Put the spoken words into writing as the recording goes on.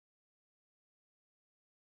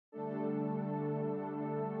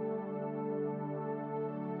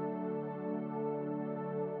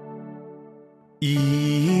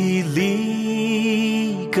一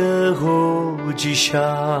里个后之Shai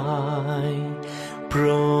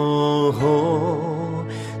pro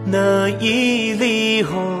na一里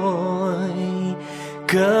hoy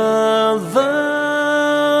个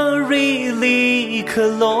very 里可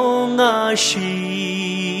龙啊西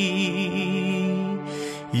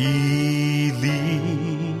一里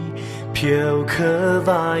飘可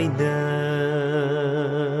外呢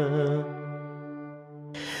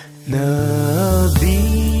那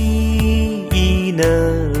里一那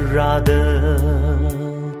拉的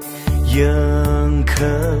ยัง可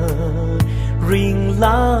ring 拉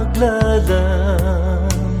了了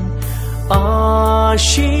啊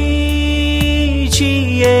西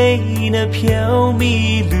起耶那飘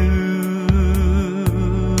迷路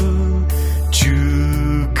就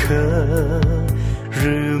可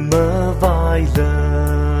日么外了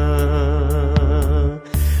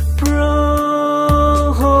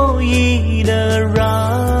一那来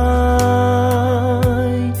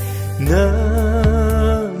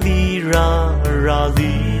那里拉拉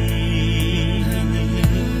里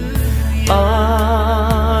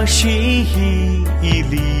啊西一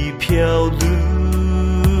里飘路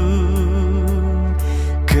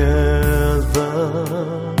个了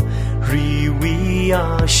里维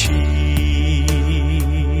啊西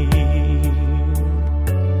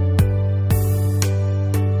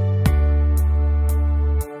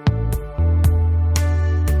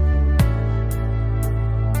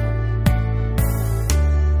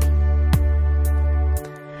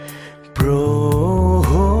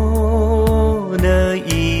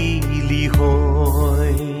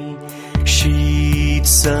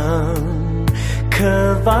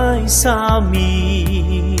可外萨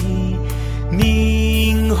米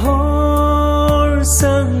宁火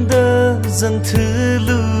生的人特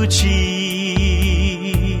路基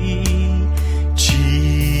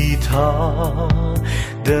其他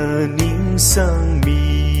的宁生命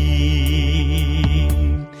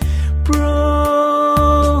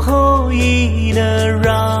bro 一那来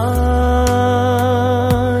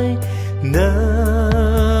那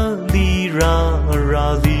里拉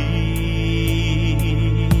拉里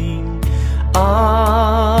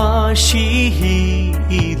啊西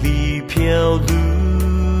一里飘路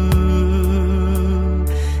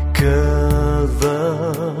个了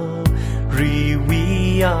里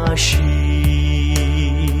维啊西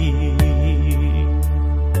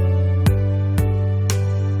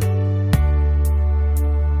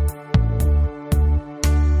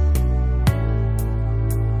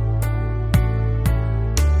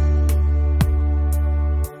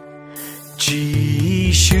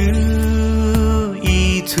继续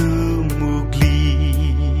一图木里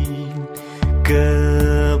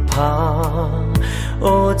个怕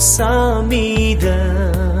我萨米的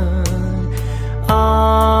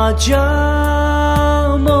阿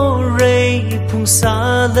加莫瑞碰萨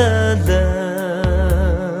了了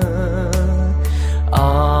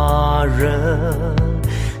阿人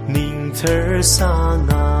宁特桑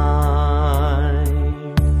爱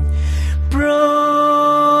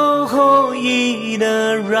bro 一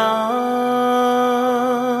那来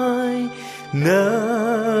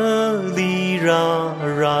那里拉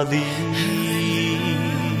拉里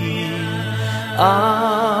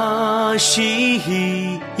啊西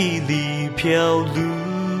一里飘路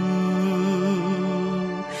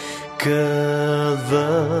个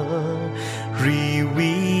了里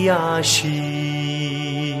维啊西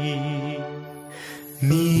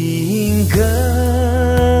宁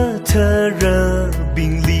个特热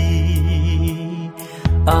病里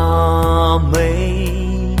阿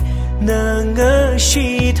美能个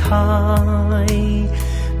西台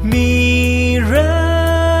迷人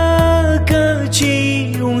个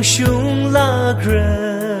吉用胸拉人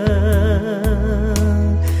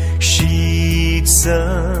西曾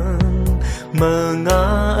蒙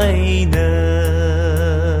爱能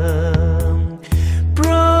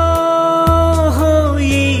bro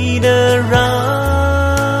一那来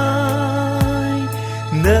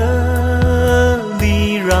那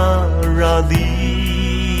里拉拉里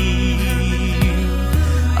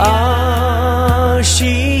啊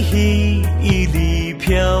西一里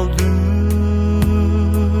飘路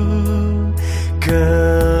个